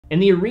In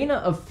the arena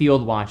of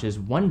field watches,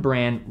 one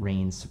brand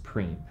reigns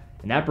supreme,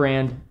 and that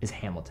brand is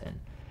Hamilton.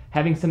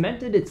 Having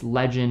cemented its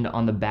legend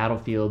on the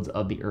battlefields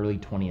of the early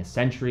 20th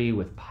century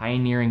with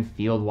pioneering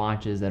field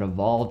watches that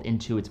evolved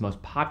into its most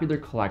popular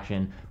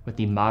collection with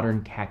the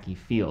modern Khaki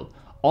Field,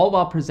 all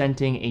while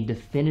presenting a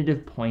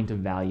definitive point of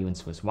value in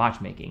Swiss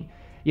watchmaking.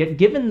 Yet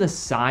given the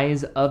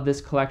size of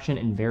this collection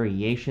and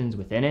variations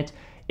within it,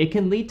 it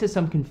can lead to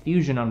some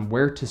confusion on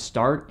where to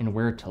start and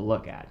where to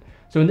look at.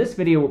 So in this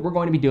video, what we're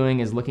going to be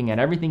doing is looking at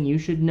everything you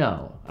should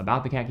know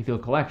about the Khaki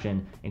Field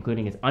collection,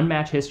 including its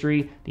unmatched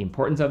history, the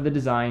importance of the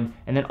design,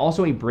 and then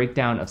also a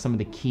breakdown of some of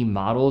the key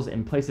models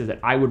and places that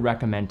I would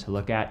recommend to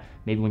look at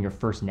maybe when you're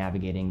first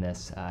navigating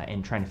this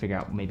and trying to figure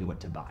out maybe what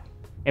to buy.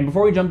 And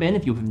before we jump in,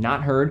 if you have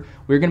not heard,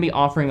 we're going to be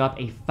offering up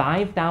a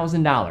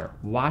 $5,000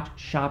 watch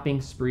shopping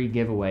spree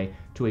giveaway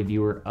to a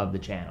viewer of the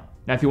channel.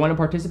 Now, if you want to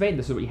participate,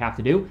 this is what you have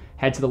to do.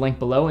 Head to the link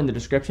below in the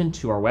description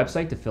to our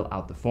website to fill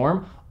out the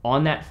form.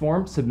 On that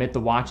form, submit the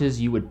watches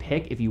you would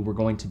pick if you were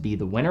going to be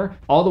the winner.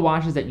 All the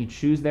watches that you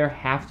choose there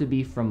have to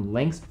be from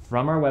links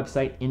from our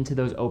website into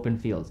those open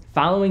fields.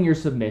 Following your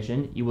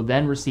submission, you will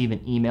then receive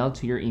an email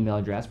to your email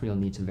address where you'll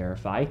need to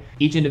verify.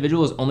 Each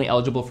individual is only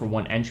eligible for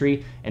one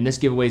entry, and this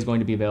giveaway is going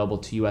to be available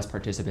to US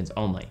participants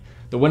only.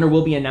 The winner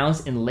will be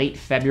announced in late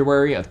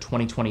February of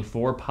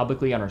 2024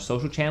 publicly on our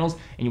social channels,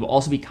 and you will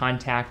also be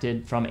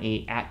contacted from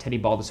a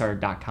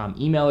 @teddybaldassarre.com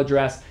email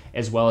address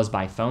as well as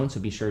by phone,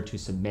 so be sure to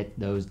submit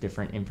those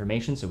different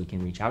information so we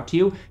can reach out to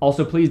you.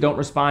 Also, please don't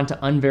respond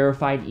to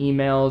unverified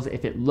emails.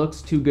 If it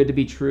looks too good to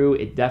be true,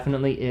 it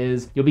definitely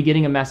is. You'll be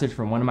getting a message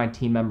from one of my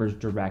team members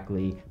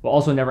directly. We'll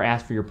also never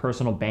ask for your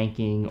personal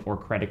banking or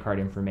credit card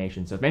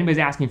information. So if anybody's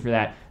asking for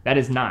that, that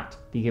is not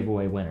the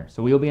giveaway winner.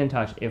 So we'll be in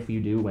touch if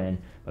you do win,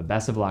 but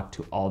best of luck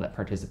to all that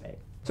participate.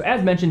 So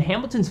as mentioned,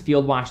 Hamilton's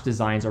field watch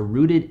designs are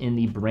rooted in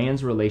the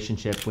brand's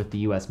relationship with the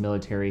US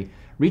military,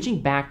 reaching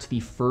back to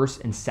the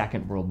First and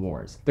Second World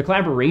Wars. The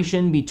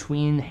collaboration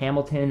between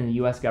Hamilton and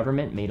the US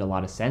government made a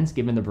lot of sense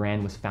given the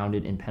brand was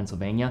founded in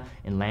Pennsylvania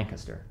in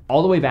Lancaster,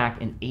 all the way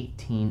back in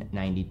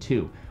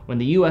 1892, when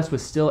the US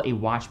was still a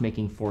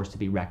watchmaking force to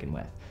be reckoned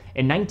with.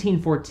 In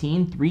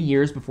 1914, 3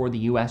 years before the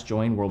US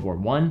joined World War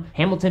I,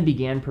 Hamilton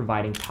began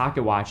providing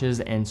pocket watches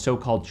and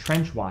so-called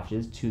trench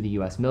watches to the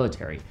US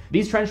military.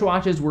 These trench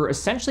watches were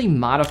essentially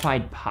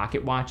modified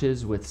pocket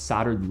watches with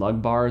soldered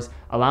lug bars,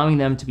 allowing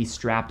them to be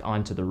strapped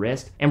onto the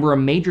wrist, and were a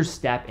major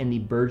step in the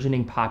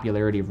burgeoning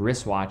popularity of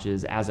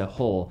wristwatches as a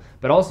whole,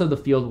 but also the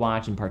field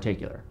watch in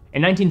particular.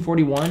 In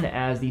 1941,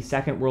 as the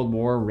Second World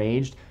War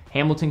raged,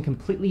 Hamilton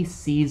completely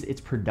ceased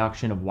its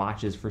production of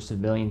watches for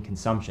civilian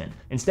consumption,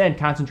 instead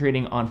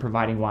concentrating on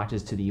providing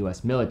watches to the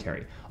US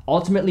military,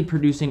 ultimately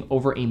producing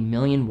over 1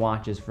 million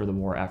watches for the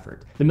war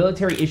effort. The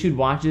military-issued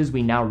watches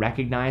we now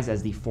recognize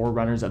as the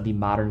forerunners of the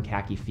modern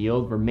Khaki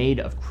Field were made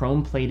of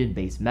chrome-plated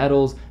base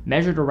metals,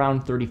 measured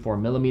around 34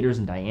 millimeters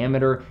in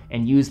diameter,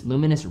 and used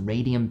luminous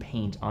radium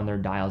paint on their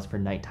dials for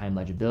nighttime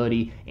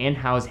legibility, and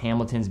housed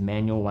Hamilton's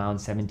manual-wound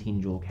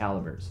 17-jewel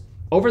calibers.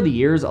 Over the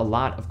years, a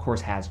lot, of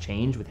course, has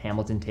changed, with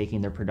Hamilton taking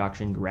their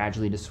production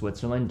gradually to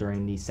Switzerland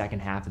during the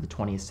second half of the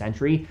 20th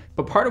century.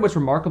 But part of what's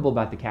remarkable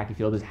about the Khaki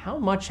Field is how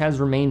much has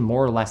remained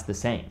more or less the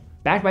same,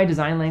 backed by a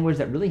design language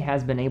that really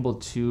has been able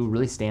to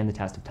really stand the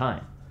test of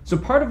time. So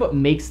part of what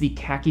makes the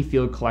Khaki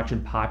Field collection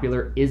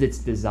popular is its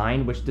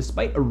design, which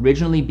despite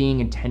originally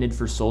being intended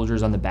for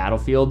soldiers on the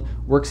battlefield,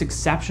 works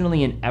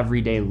exceptionally in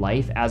everyday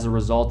life as a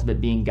result of it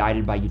being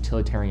guided by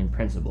utilitarian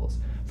principles.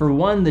 For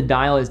one, the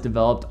dial is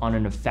developed on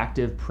an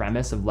effective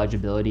premise of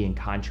legibility and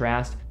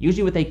contrast,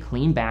 usually with a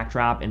clean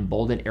backdrop and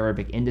bolded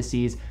Arabic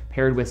indices,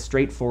 paired with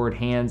straightforward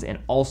hands and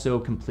also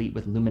complete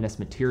with luminous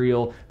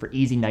material for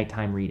easy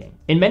nighttime reading.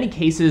 In many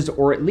cases,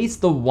 or at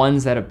least the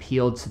ones that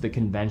appeal to the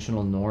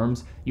conventional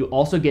norms, you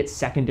also get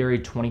secondary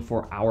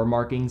 24-hour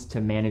markings to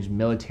manage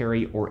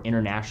military or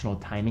international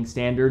timing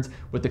standards,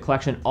 with the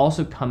collection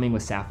also coming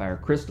with sapphire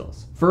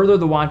crystals. Further,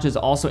 the watches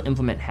also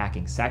implement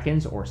hacking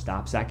seconds or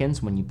stop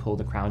seconds when you pull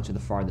the crown to the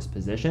farthest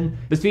position.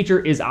 This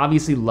feature is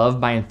obviously loved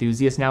by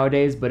enthusiasts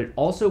nowadays, but it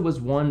also was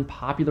one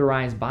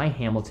popularized by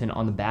Hamilton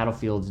on the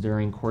battlefields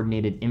during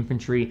coordinated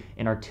infantry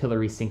and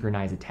artillery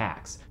synchronized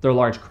attacks. Their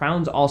large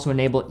crowns also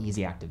enable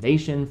easy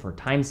activation for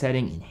time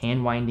setting and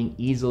hand winding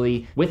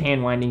easily, with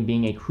hand winding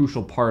being a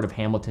crucial part of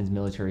Hamilton's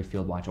military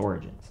field watch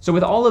origins. So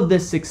with all of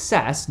this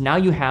success, now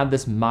you have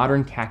this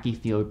modern Khaki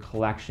Field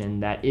collection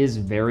that is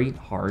very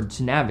hard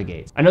to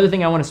navigate. Another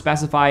thing I want to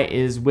specify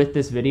is with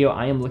this video,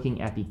 I am looking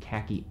at the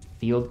Khaki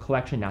Field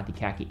collection, not the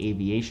Khaki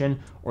Aviation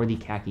or the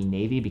Khaki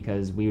Navy,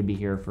 because we would be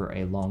here for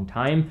a long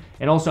time.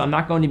 And also, I'm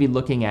not going to be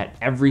looking at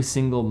every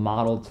single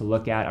model to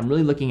look at. I'm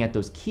really looking at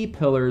those key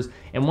pillars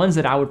and ones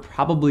that I would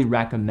probably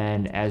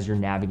recommend as you're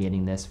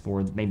navigating this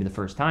for maybe the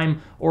first time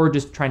or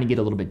just trying to get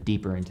a little bit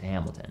deeper into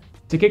Hamilton.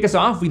 To kick us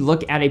off, we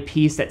look at a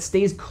piece that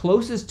stays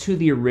closest to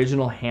the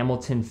original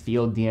Hamilton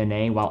Field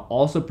DNA while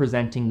also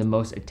presenting the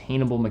most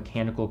attainable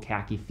mechanical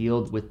khaki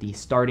field with the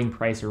starting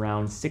price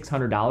around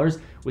 $600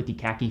 with the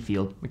Khaki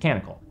Field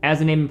Mechanical. As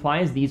the name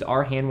implies, these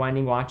are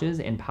hand-winding watches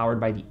and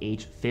powered by the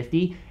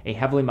H50, a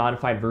heavily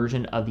modified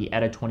version of the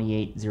ETA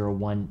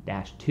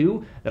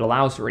 2801-2 that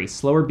allows for a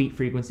slower beat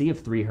frequency of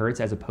 3 Hz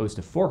as opposed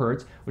to 4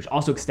 Hz, which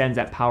also extends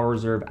that power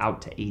reserve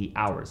out to 80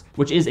 hours,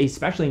 which is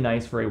especially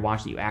nice for a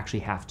watch that you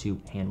actually have to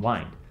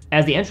hand-wind.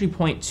 As the entry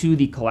point to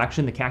the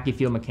collection, the Khaki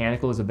Field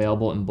Mechanical is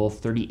available in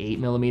both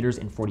 38mm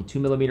and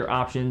 42mm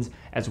options,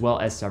 as well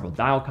as several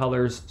dial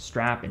colors,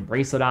 strap and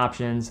bracelet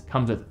options,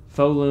 comes with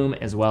faux lume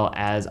as well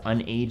as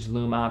unaged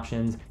lume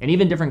options, and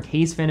even different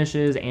case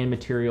finishes and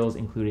materials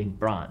including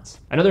bronze.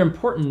 Another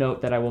important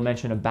note that I will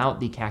mention about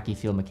the Khaki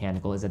Field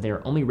Mechanical is that they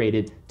are only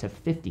rated to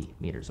 50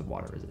 meters of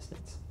water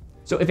resistance.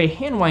 So if a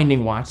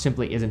hand-winding watch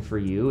simply isn't for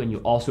you and you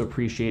also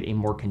appreciate a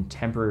more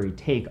contemporary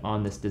take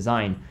on this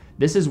design,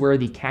 this is where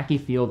the Khaki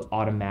Field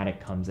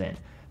Automatic comes in.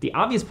 The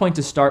obvious point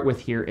to start with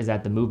here is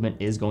that the movement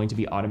is going to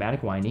be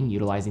automatic winding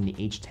utilizing the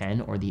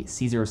H10 or the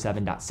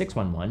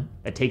C07.611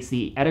 that takes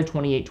the ETA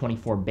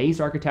 2824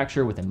 base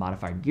architecture with a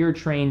modified gear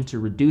train to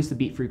reduce the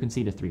beat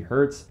frequency to 3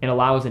 Hz and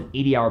allows an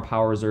 80-hour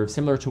power reserve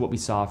similar to what we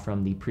saw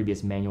from the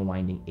previous manual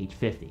winding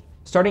H50.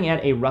 Starting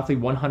at a roughly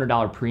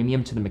 $100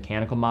 premium to the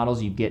mechanical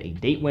models, you get a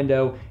date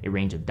window, a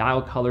range of dial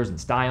colors and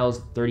styles,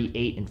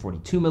 38 and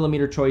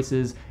 42mm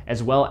choices,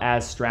 as well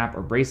as strap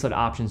or bracelet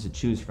options to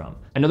choose from.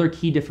 Another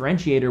key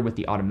differentiator with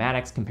the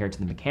automatics compared to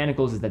the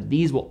mechanicals is that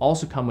these will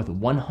also come with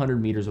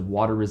 100 meters of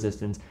water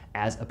resistance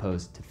as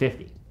opposed to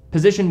 50.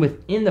 Positioned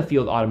within the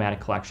Field Automatic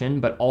collection,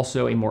 but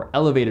also a more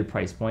elevated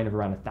price point of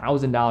around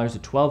 $1,000 to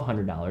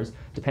 $1,200,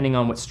 depending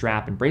on what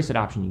strap and bracelet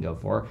option you go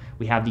for,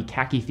 we have the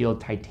Khaki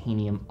Field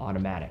Titanium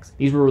Automatics.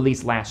 These were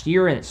released last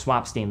year and it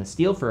swaps stainless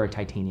steel for a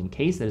titanium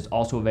case that is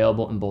also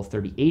available in both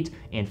 38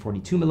 and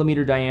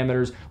 42mm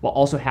diameters, while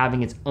also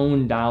having its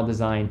own dial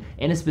design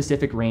and a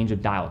specific range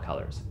of dial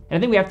colors. And I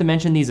think we have to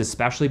mention these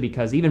especially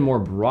because even more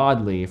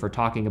broadly, if we're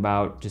talking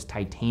about just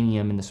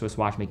titanium in the Swiss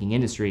watchmaking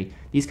industry,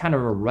 these kind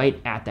of are right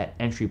at that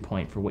entry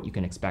point for what you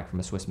can expect from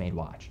a Swiss-made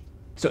watch.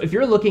 So if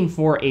you're looking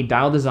for a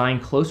dial design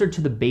closer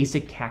to the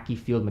basic Khaki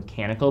Field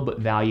Mechanical but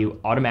value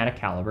automatic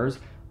calibers,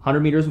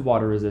 100 meters of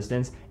water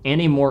resistance, and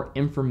a more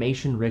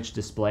information-rich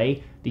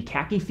display, the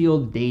Khaki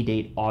Field Day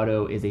Date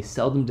Auto is a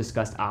seldom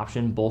discussed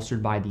option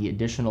bolstered by the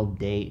additional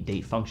day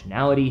date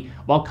functionality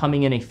while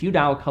coming in a few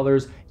dial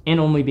colors and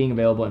only being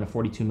available in a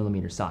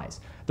 42mm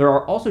size. There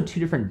are also 2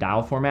 different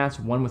dial formats,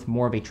 one with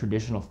more of a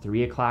traditional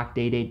 3 o'clock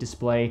day date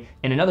display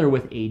and another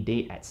with a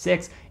date at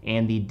 6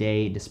 and the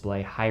day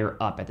display higher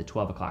up at the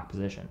 12 o'clock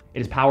position. It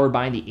is powered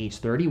by the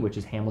H30, which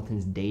is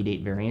Hamilton's day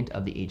date variant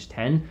of the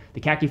H10. The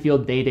Khaki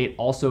Field Day Date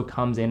also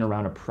comes in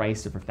around a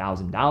price of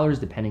 $1,000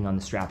 depending on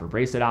the strap or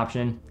bracelet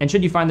option. And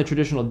should you find the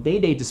traditional day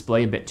date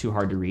display a bit too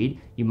hard to read,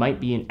 you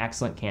might be an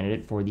excellent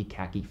candidate for the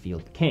Khaki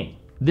Field King.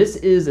 This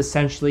is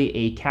essentially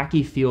a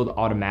Khaki Field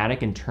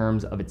Automatic in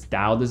terms of its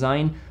dial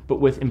design,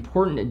 but with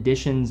important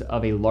additions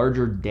of a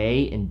larger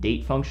day and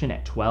date function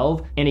at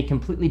 12 and a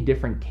completely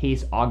different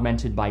case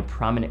augmented by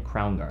prominent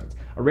crown guards,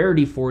 a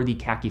rarity for the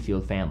Khaki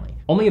Field family.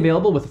 Only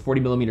available with a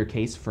 40mm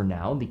case for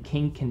now, the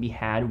King can be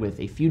had with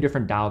a few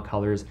different dial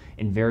colors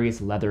in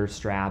various leather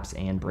straps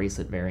and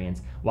bracelet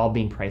variants, while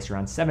being priced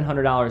around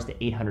 $700 to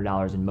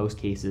 $800 in most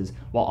cases,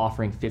 while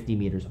offering 50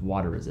 meters of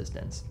water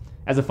resistance.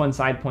 As a fun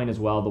side point as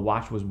well, the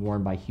watch was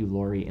worn by Hugh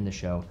Laurie in the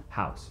show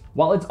House.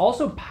 While it's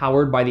also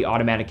powered by the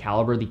automatic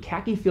caliber, the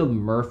Khaki Field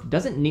Murph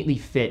doesn't neatly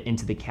fit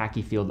into the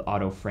Khaki Field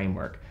Auto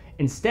framework,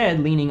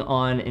 instead leaning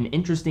on an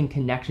interesting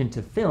connection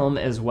to film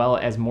as well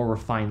as more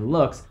refined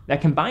looks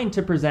that combine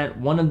to present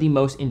one of the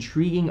most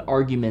intriguing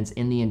arguments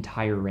in the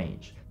entire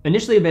range.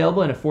 Initially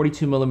available in a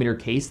 42mm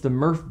case, the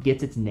Murph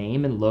gets its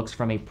name and looks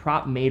from a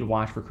prop-made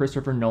watch for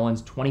Christopher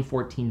Nolan's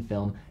 2014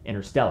 film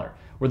Interstellar,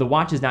 where the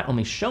watch is not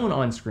only shown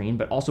on screen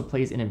but also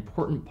plays an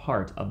important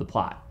part of the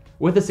plot.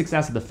 With the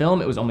success of the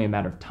film, it was only a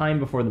matter of time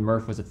before the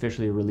Murph was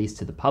officially released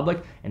to the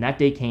public, and that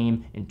day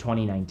came in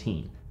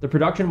 2019. The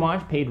production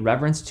watch paid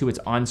reverence to its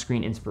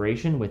on-screen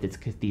inspiration with its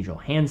cathedral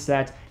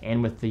handset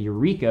and with the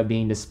Eureka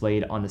being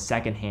displayed on the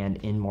second hand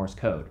in Morse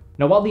code.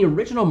 Now, while the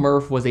original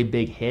Murph was a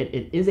big hit,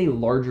 it is a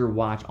larger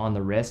watch on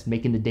the wrist,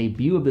 making the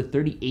debut of the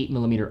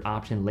 38mm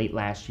option late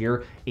last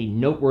year a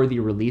noteworthy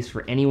release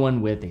for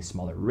anyone with a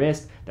smaller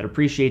wrist that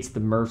appreciates the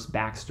Murph's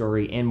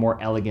backstory and more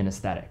elegant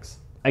aesthetics.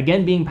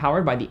 Again, being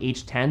powered by the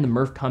H10, the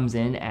Murph comes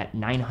in at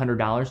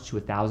 $900 to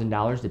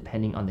 $1,000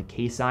 depending on the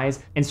case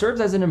size, and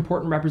serves as an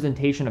important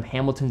representation of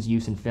Hamilton's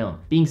use in film,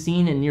 being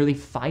seen in nearly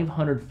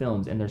 500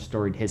 films in their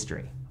storied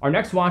history. Our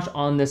next watch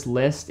on this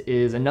list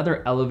is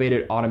another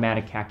elevated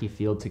automatic Khaki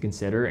Field to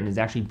consider, and is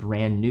actually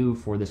brand new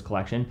for this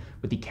collection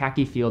with the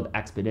Khaki Field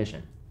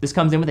Expedition. This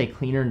comes in with a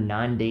cleaner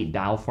non-date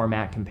dial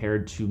format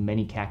compared to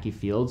many Khaki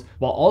Fields,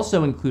 while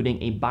also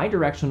including a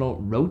bidirectional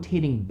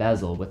rotating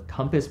bezel with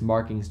compass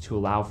markings to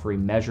allow for a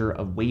measure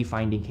of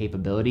wayfinding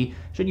capability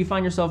should you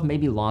find yourself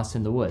maybe lost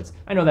in the woods.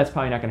 I know that's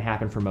probably not going to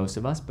happen for most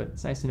of us, but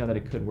it's nice to know that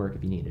it could work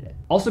if you needed it.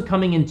 Also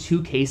coming in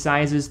two case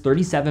sizes,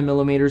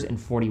 37mm and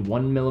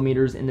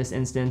 41mm in this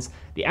instance,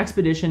 the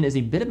Expedition is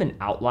a bit of an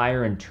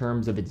outlier in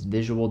terms of its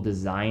visual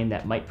design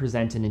that might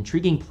present an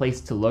intriguing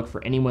place to look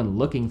for anyone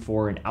looking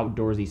for an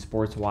outdoorsy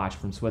sports watch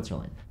from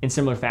Switzerland. In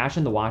similar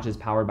fashion, the watch is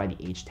powered by the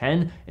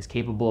H10, is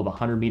capable of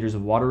 100 meters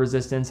of water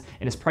resistance,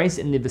 and is priced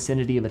in the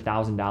vicinity of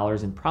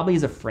 $1,000, and probably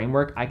as a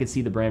framework, I could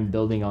see the brand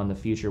building on the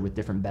future with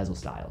different bezel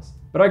styles.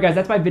 But all right guys,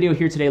 that's my video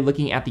here today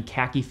looking at the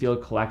Khaki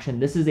Field collection.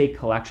 This is a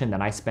collection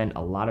that I spent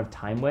a lot of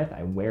time with.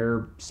 I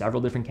wear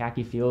several different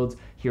Khaki Fields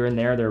here and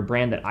there. They're a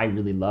brand that I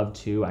really love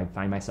too. I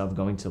find myself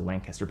going to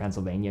Lancaster,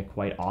 Pennsylvania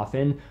quite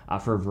often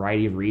for a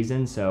variety of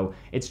reasons. So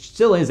it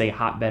still is a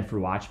hotbed for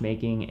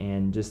watchmaking,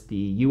 and just the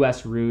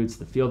US roots,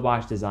 the field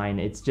watch design,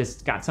 it's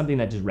just got something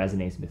that just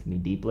resonates with me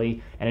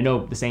deeply. And I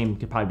know the same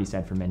could probably be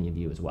said for many of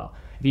you as well.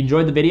 If you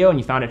enjoyed the video and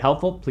you found it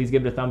helpful, please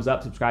give it a thumbs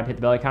up, subscribe, hit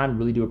the bell icon.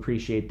 Really do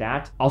appreciate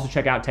that. Also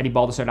check out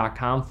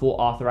TeddyBaldassarre.com, full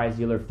authorized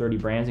dealer of 30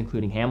 brands,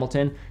 including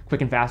Hamilton,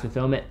 quick and fast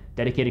fulfillment,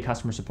 dedicated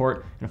customer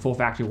support, and a full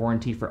factory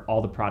warranty for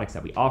all the products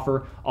that we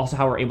offer. Also,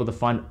 how we're able to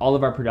fund all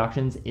of our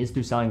productions is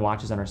through selling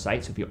watches on our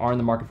site. So if you are in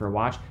the market for a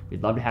watch,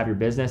 we'd love to have your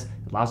business.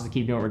 It allows us to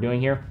keep doing what we're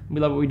doing here, and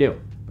we love what we do.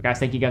 But guys,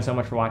 thank you guys so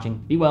much for watching.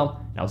 Be well,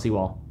 and I will see you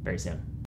all very soon.